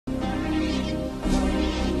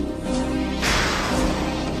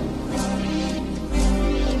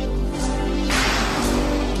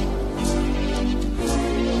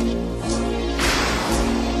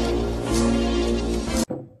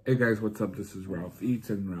Hey guys, what's up? This is Ralph Eats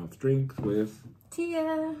and Ralph Drinks with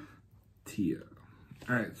Thea.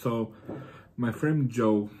 Alright, so my friend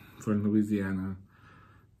Joe from Louisiana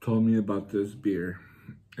told me about this beer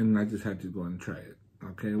and I just had to go and try it.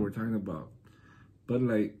 Okay, we're talking about Bud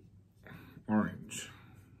Light Orange.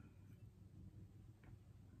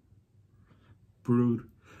 Brewed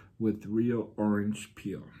with real orange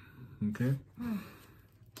peel. Okay?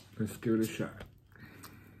 Let's give it a shot.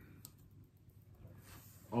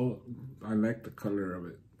 Oh, I like the color of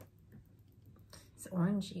it. It's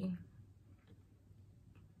orangey.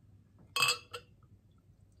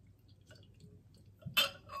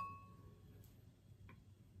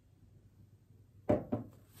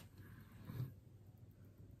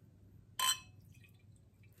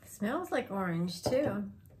 Smells like orange too.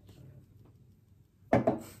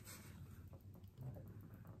 Let's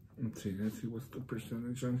see what's the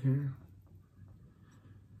percentage on here.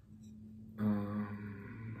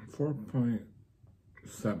 4.7%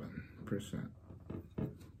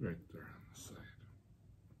 right there on the side.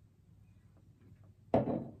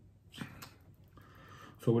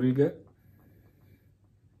 So what do you get?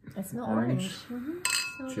 I smell orange.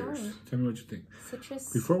 Cheers. Orange. Tell me what you think.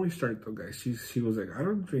 Citrus. Before we start though, guys, she was like, I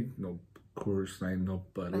don't drink no Coors Light, no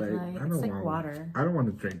Bud Light. I don't want water. I don't want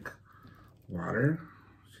to drink water.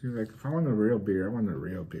 She's like, if I want a real beer, I want a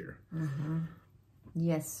real beer.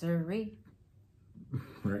 Yes, sirree.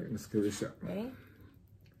 All right, let's give it a shot. Ready?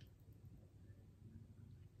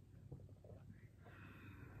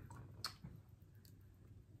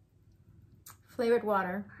 Flavored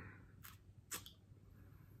water.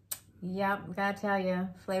 Yep, gotta tell you,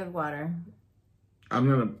 flavored water. I'm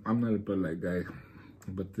not a Bud Light guy,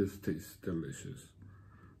 but this tastes delicious.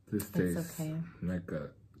 This tastes like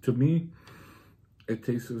to me, it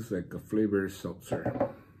tastes like a flavored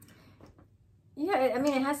seltzer. Yeah, I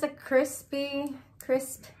mean, it has a crisp to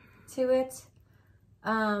it.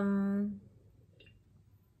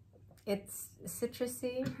 It's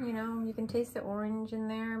citrusy, you know, you can taste the orange in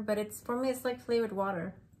there, but for me, it's like flavored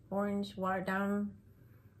water. Orange, watered down,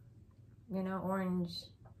 you know, orange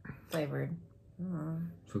flavored.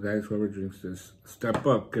 So guys, whoever drinks this, step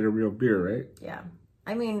up, get a real beer, right? Yeah.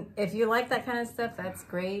 I mean, if you like that kind of stuff, that's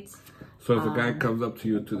great. So if a guy comes up to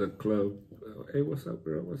you to the club, hey, what's up,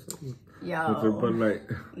 girl? What's up? Yo. With their Bud Light.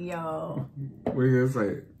 Yo. What are you gonna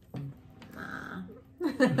say? Nah.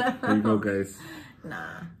 There you go, guys.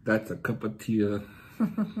 Nah. That's a cup of tea.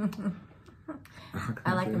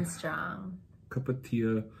 I like them strong. Cup of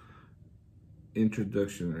tea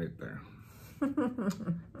introduction right there.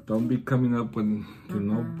 Don't be coming up with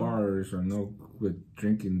no bars or no with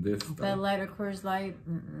drinking this stuff. Bud Light or Coors Light.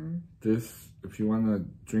 This, if you want to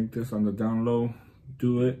drink this on the down low,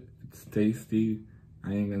 do it. It's tasty.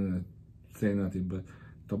 I ain't gonna say nothing, but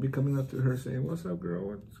don't be coming up to her saying, "What's up, girl?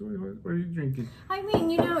 What are you drinking?" I mean,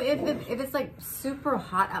 you know, if it's like super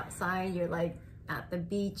hot outside, you're like at the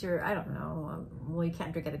beach, or I don't know. Well, you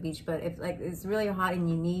can't drink at the beach, but if like it's really hot and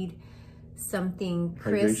you need something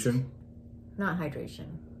crisp, not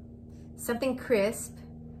hydration, something crisp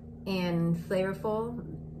and flavorful,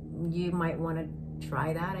 you might want to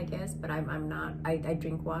try that, I guess. But I'm not. I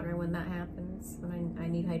drink water when that happens, when I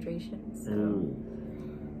need hydration. So. Ooh.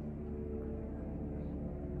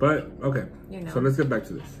 But, okay, you know. So let's get back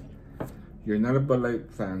to this. You're not a Bud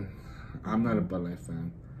Light fan. I'm not a Bud Light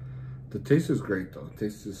fan. The taste is great, though. It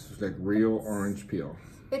tastes like real orange peel.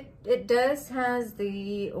 It does has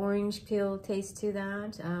the orange peel taste to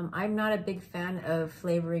that. I'm not a big fan of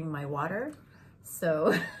flavoring my water.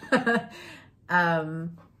 So,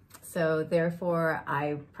 so therefore,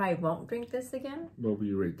 I probably won't drink this again. What will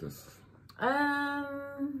you rate this? So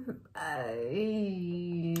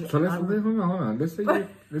hold on. Let's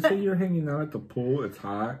say you're hanging out at the pool. It's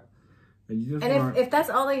hot, and you just if that's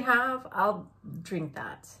all they have, I'll drink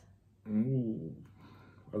that. Ooh.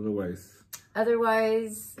 Otherwise,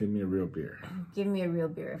 give me a real beer. Give me a real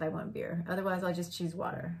beer if I want beer. Otherwise, I'll just choose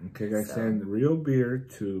water. Okay, guys, send real beer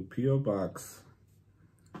to P.O. Box.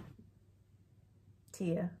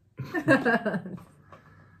 Tia.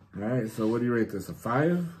 All right, so what do you rate this? A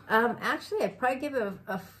 5? Actually, I'd probably give it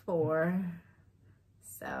a 4.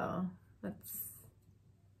 So let's.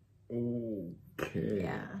 Okay.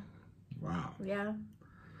 Yeah. Wow. Yeah.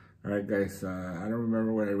 All right, guys. I don't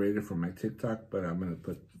remember what I rated for my TikTok, but I'm gonna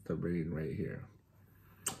put the rating right here.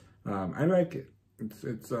 I like it.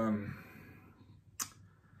 It's Are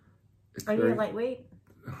you a lightweight?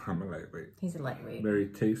 I'm a lightweight. He's a lightweight. Very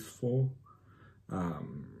tasteful.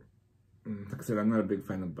 Like I said, I'm not a big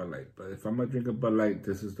fan of Bud Light, but if I'm gonna drink a Bud Light,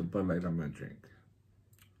 this is the Bud Light I'm gonna drink.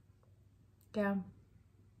 Yeah.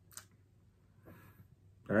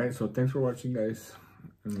 All right, so thanks for watching, guys.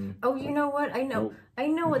 Oh, you know what? I know. I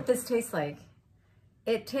know what this tastes like.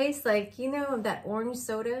 It tastes like, you know, that orange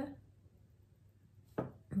soda,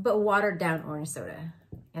 but watered down orange soda.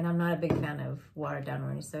 And I'm not a big fan of watered down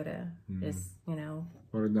orange soda. Just, you know.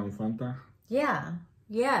 Watered down Fanta? Yeah.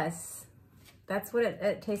 Yes. That's what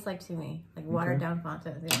it tastes like to me. Like watered down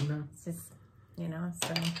Fanta. It's just, you know,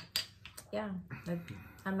 so yeah.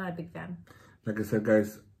 I'm not a big fan. Like I said,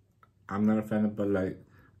 guys, I'm not a fan of Bud Light.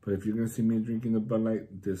 But if you're going to see me drinking the Bud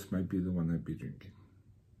Light, this might be the one I'd be drinking.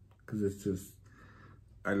 Because it's just,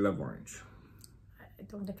 I love orange. I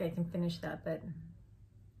don't think I can finish that, but...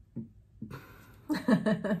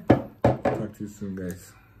 Talk to you soon,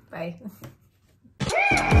 guys. Bye.